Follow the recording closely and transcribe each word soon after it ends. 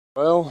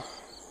Well,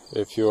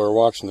 if you are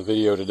watching the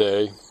video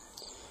today,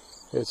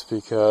 it's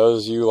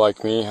because you,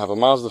 like me, have a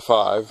Mazda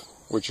 5,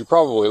 which you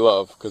probably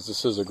love because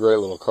this is a great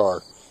little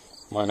car.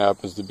 Mine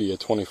happens to be a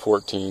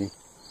 2014.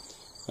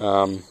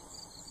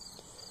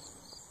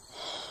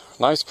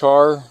 Nice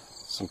car,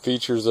 some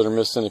features that are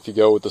missing if you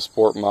go with the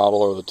sport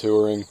model or the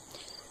touring.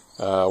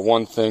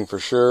 One thing for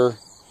sure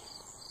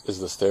is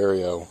the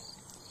stereo.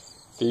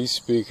 These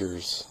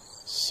speakers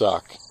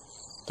suck.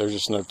 There's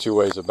just no two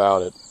ways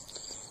about it.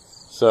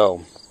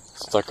 So,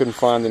 since I couldn't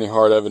find any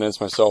hard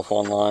evidence myself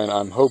online,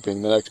 I'm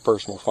hoping the next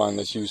person will find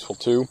this useful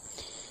too.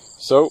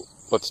 So,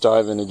 let's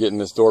dive into getting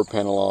this door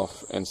panel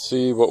off and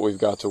see what we've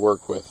got to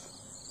work with.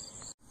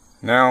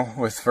 Now,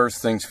 with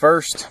first things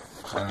first,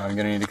 I'm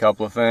going to need a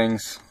couple of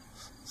things.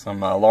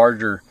 Some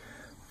larger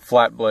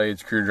flat blade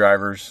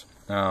screwdrivers,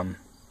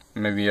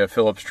 maybe a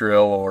Phillips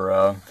drill or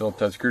a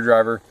Phillips head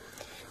screwdriver,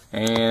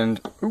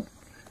 and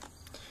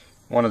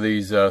one of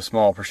these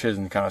small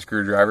precision kind of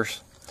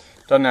screwdrivers.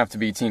 Doesn't have to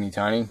be teeny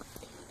tiny.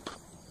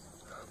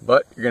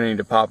 But you're going to need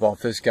to pop off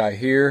this guy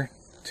here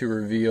to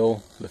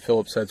reveal the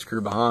Phillips head screw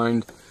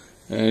behind.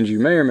 And you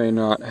may or may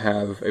not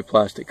have a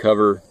plastic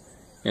cover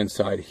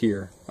inside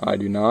here. I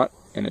do not,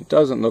 and it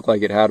doesn't look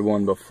like it had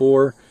one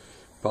before.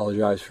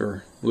 Apologize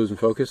for losing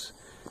focus.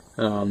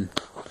 But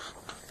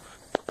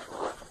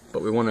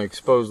we want to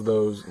expose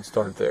those and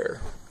start there.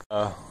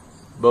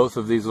 Both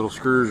of these little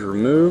screws are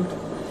removed,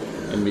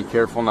 and be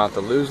careful not to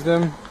lose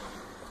them.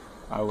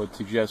 I would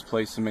suggest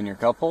place them in your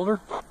cup holder.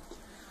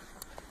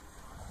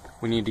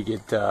 We need to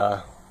get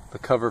the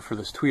cover for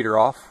this tweeter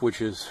off,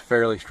 which is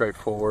fairly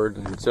straightforward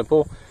and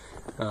simple.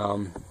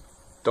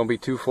 Don't be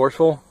too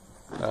forceful.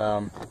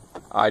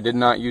 I did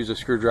not use a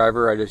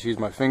screwdriver, I just used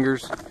my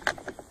fingers.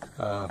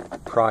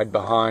 Pried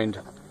behind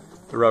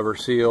the rubber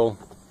seal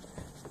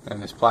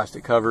and this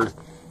plastic cover,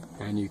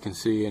 and you can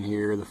see in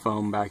here the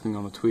foam backing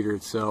on the tweeter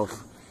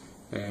itself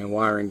and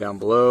wiring down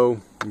below.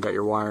 You've got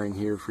your wiring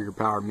here for your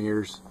power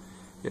mirrors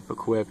if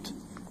equipped.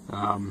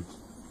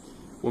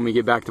 When we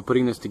get back to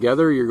putting this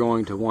together, you're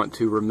going to want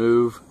to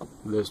remove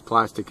this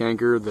plastic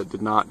anchor that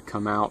did not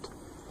come out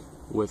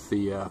with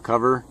the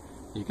cover.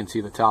 You can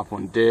see the top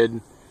one did.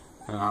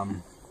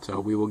 So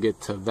we will get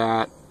to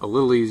that a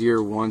little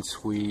easier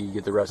once we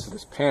get the rest of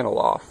this panel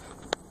off.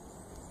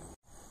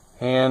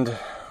 And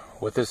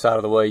with this out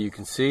of the way, you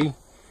can see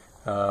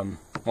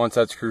once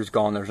that screw's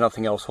gone, there's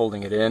nothing else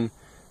holding it in.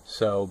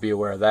 So be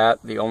aware of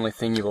that. The only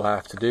thing you will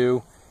have to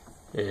do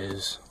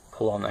is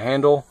pull on the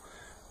handle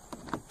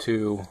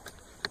to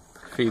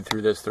feed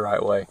through this the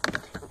right way,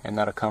 and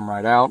that'll come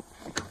right out.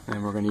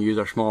 And we're going to use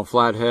our small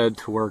flathead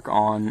to work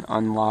on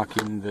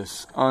unlocking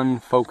this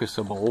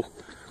unfocusable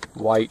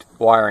white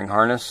wiring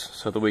harness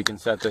so that we can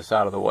set this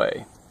out of the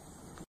way.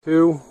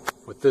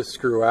 With this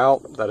screw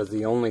out, that is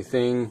the only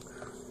thing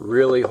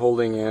really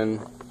holding in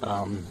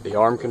the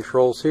arm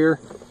controls here.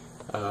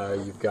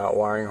 You've got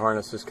wiring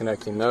harnesses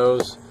connecting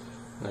those.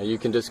 Now you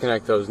can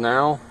disconnect those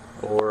now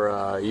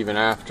or even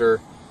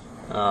after.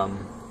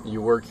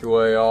 You work your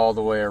way all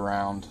the way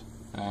around,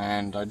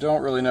 and I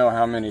don't really know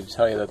how many to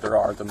tell you that there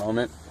are at the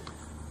moment,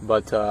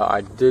 but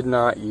I did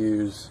not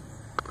use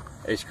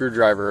a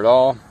screwdriver at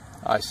all.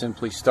 I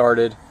simply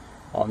started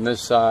on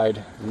this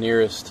side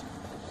nearest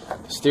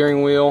the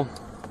steering wheel,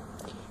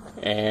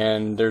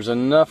 and there's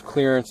enough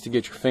clearance to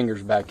get your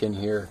fingers back in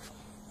here,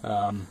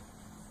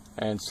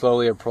 and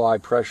slowly apply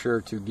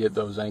pressure to get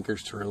those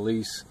anchors to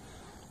release.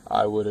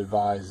 I would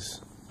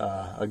advise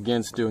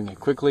against doing it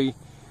quickly,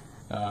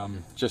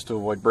 just to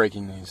avoid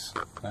breaking these.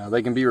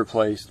 They can be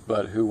replaced,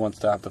 but who wants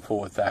to have to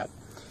fool with that?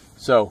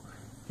 So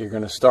you're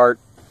going to start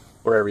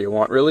wherever you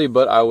want really,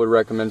 but I would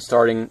recommend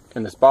starting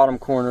in this bottom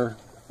corner,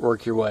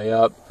 work your way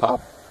up,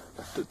 pop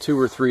the 2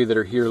 or 3 that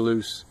are here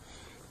loose,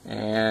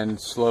 and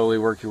slowly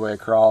work your way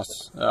across.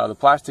 The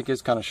plastic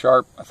is kind of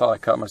sharp. I thought I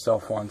cut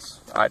myself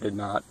once. I did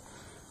not.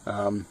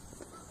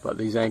 But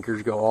these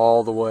anchors go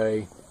all the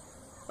way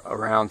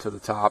around to the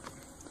top.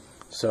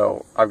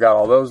 So I've got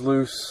all those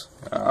loose.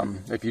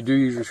 If you do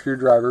use your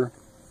screwdriver,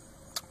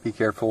 be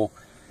careful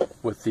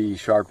with the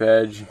sharp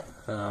edge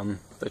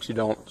that you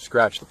don't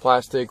scratch the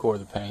plastic or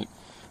the paint.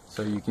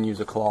 So you can use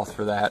a cloth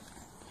for that.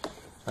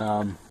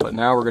 But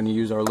now we're going to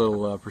use our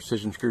little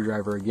precision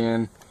screwdriver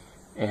again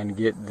and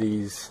get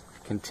these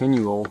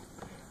continual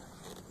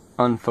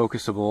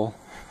unfocusable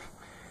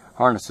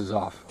harnesses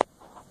off.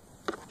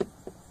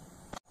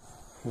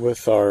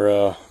 With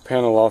our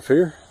panel off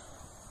here,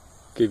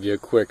 give you a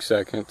quick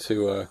second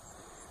to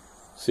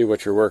see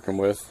what you're working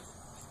with,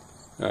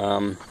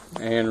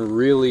 and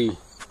really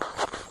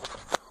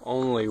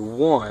only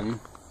one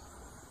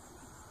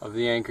of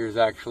the anchors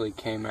actually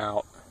came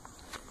out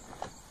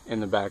in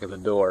the back of the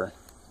door.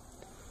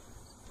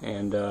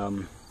 And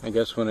I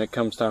guess when it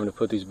comes time to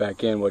put these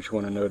back in, what you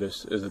want to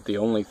notice is that the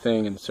only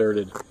thing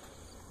inserted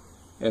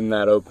in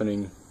that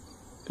opening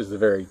is the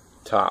very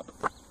top.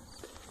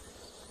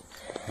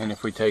 And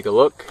if we take a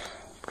look,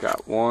 you've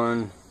got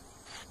 1,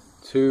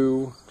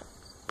 2,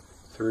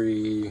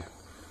 3,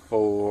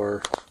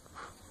 4,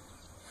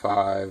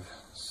 5,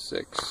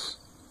 6,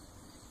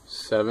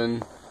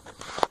 7,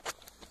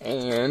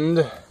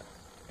 and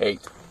 8.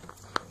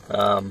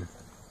 And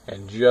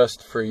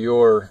just for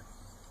your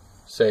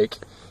sake,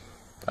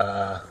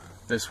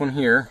 this one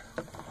here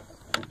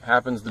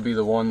happens to be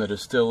the one that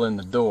is still in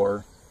the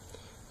door,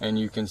 and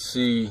you can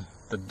see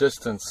the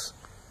distance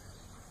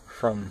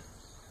from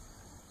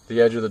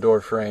the edge of the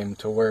door frame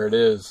to where it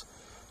is.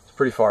 It's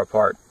pretty far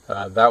apart.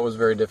 That was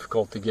very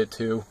difficult to get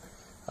to.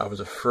 I was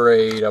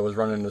afraid I was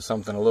running into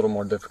something a little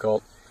more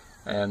difficult,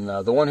 and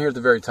the one here at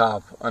the very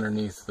top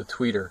underneath the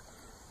tweeter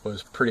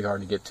was pretty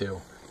hard to get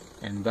to.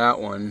 And that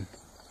one,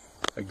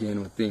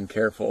 again, with being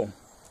careful,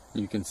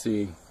 you can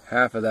see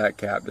half of that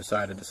cap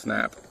decided to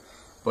snap,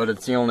 but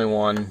it's the only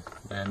one,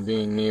 and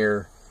being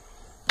near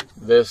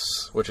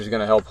this, which is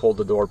going to help hold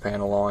the door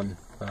panel on,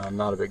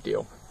 not a big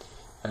deal.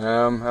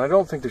 And I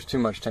don't think there's too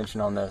much tension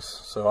on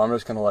this, so I'm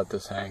just going to let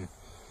this hang.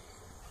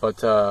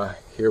 But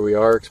here we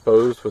are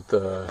exposed with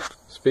the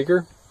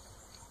speaker,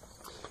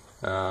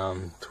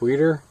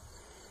 tweeter.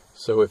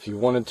 So if you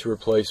wanted to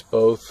replace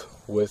both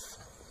with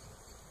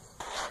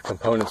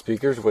component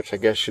speakers, which I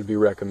guess should be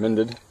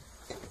recommended,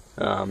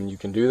 you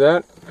can do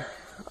that.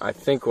 I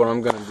think what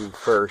I'm going to do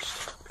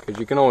first, because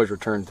you can always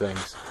return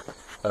things,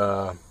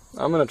 I'm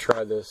going to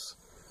try this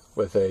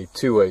with a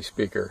two-way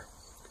speaker.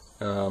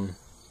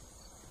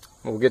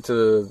 We'll get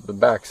to the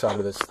back side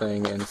of this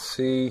thing and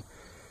see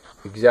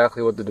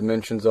exactly what the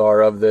dimensions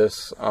are of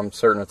this. I'm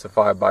certain it's a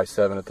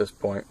 5x7 at this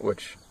point,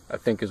 which I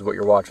think is what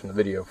you're watching the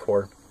video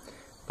for.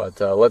 But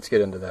let's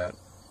get into that.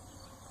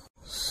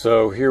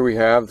 So here we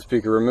have the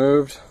speaker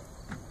removed.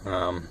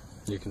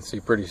 You can see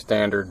pretty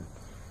standard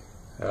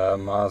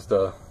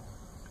Mazda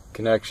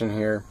connection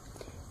here.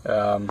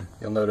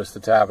 You'll notice the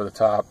tab at the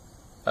top.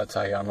 That's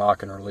how you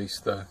unlock and release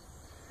the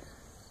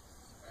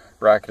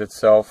bracket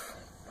itself,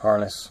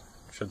 harness,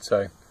 I should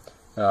say.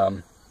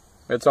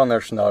 It's on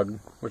there snug,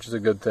 which is a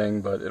good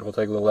thing, but it will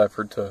take a little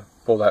effort to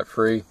pull that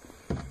free.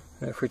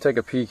 And if we take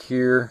a peek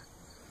here,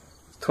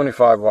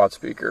 25 watt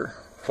speaker,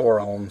 4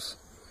 ohms.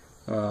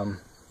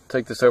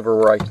 Take this over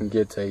where I can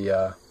get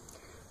a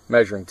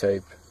measuring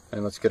tape,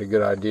 and let's get a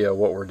good idea of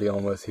what we're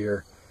dealing with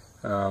here.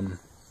 The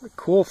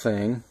cool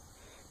thing,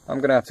 I'm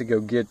going to have to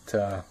go get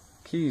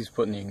keys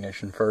put in the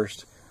ignition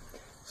first,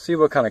 see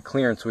what kind of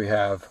clearance we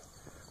have.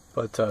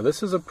 But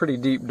this is a pretty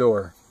deep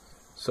door,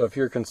 so if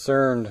you're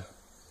concerned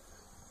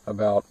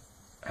about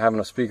having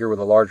a speaker with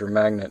a larger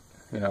magnet,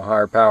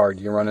 higher powered,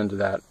 you run into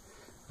that.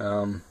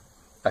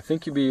 I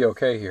think you'd be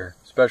okay here,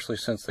 especially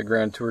since the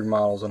Grand Touring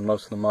models on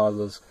most of the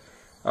Mazdas,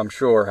 I'm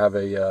sure, have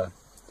a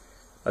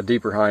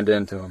deeper hind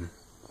end to them.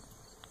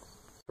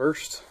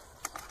 First,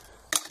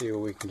 see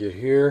what we can get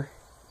here.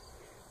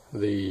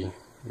 The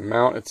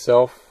mount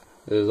itself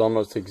is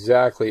almost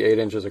exactly 8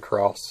 inches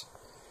across,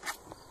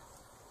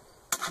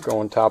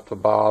 going top to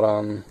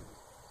bottom.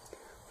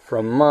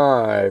 From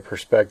my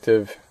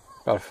perspective,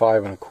 about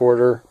 5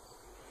 1/4.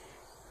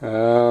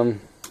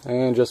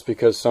 And just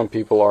because some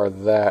people are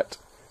that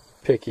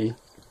picky,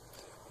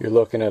 you're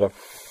looking at a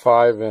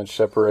 5-inch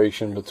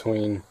separation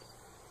between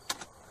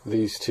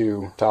these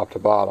two top to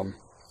bottom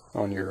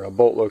on your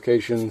bolt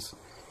locations,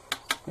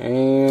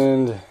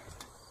 and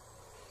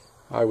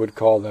I would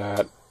call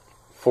that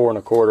 4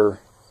 1/4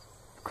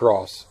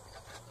 across.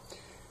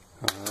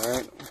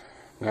 Alright,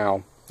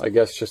 now I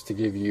guess just to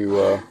give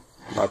you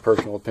my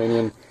personal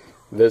opinion,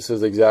 this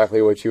is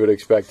exactly what you would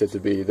expect it to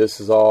be. This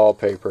is all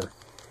paper.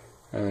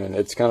 And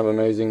it's kind of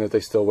amazing that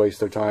they still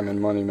waste their time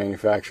and money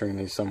manufacturing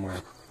these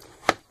somewhere.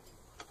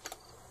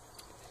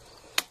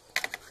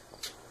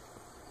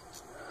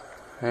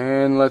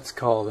 And let's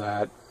call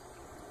that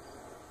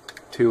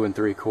 2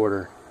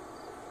 3/4.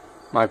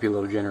 Might be a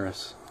little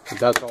generous, but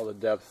that's all the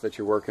depth that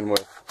you're working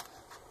with,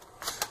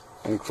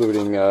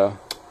 including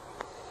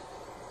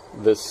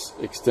this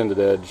extended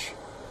edge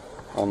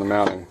on the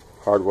mounting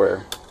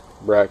hardware,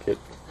 bracket,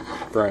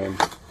 frame.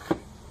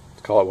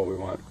 Let's call it what we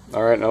want.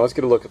 Alright, now let's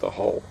get a look at the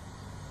hole.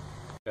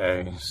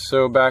 Okay,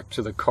 so back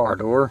to the car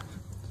door.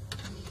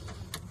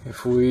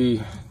 If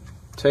we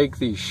take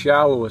the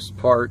shallowest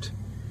part,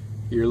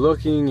 you're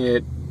looking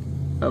at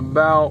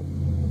about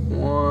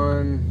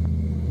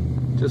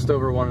just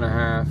over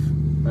 1.5.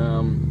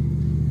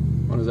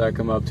 What does that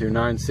come up to?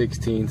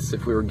 9/16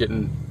 if we were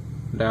getting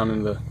down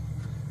in the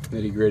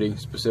nitty-gritty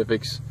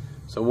specifics.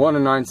 So 1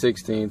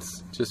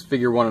 9/16. Just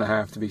figure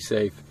 1.5 to be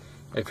safe.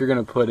 If you're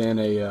going to put in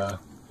a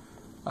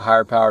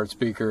higher powered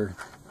speaker,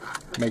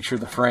 make sure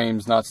the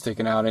frame's not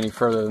sticking out any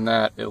further than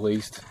that, at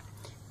least.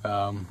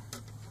 Tons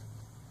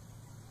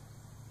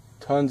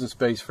of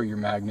space for your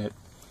magnet.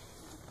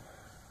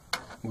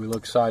 We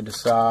look side to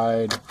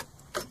side.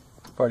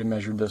 I've already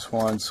measured this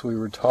once. We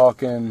were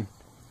talking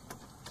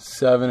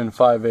 7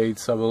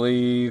 5/8, I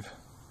believe,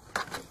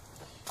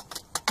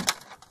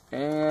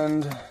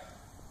 and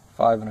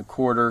 5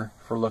 1/4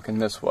 if we're looking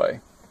this way.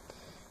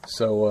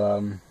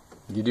 So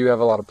you do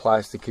have a lot of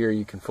plastic here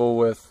you can fool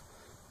with.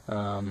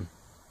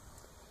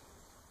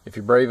 If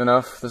you're brave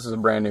enough, this is a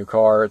brand new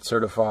car, it's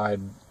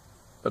certified.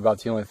 About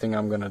the only thing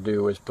I'm going to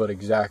do is put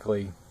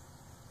exactly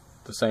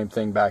the same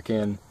thing back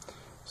in.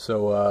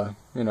 So,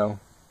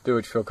 do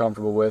what you feel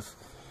comfortable with.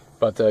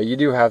 But you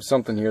do have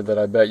something here that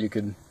I bet you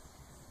could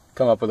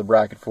come up with a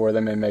bracket for.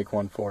 They may make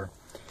one for.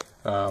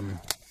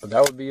 But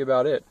that would be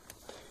about it.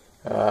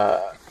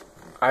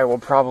 I will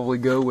probably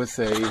go with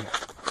a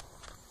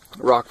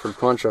Rockford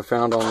punch I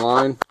found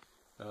online.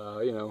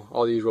 You know,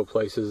 all the usual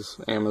places,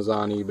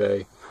 Amazon,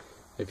 eBay.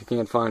 If you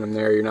can't find them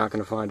there, you're not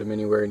going to find them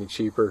anywhere any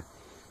cheaper.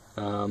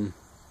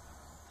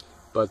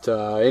 But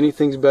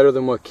anything's better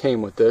than what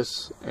came with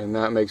this, and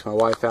that makes my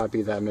wife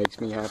happy, that makes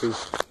me happy.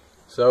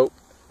 So,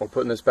 we're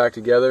putting this back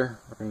together.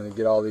 We're going to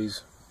get all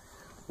these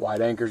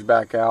wide anchors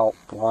back out,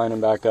 line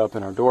them back up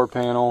in our door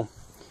panel.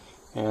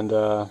 And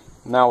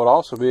now would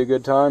also be a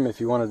good time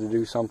if you wanted to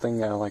do something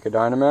like a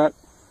Dynamat.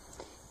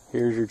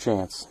 Here's your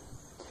chance.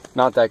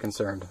 Not that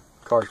concerned.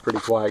 Car's pretty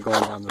quiet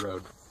going down the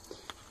road.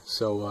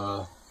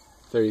 So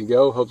there you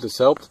go. Hope this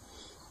helped.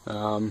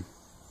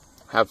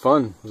 Have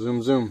fun.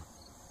 Zoom zoom.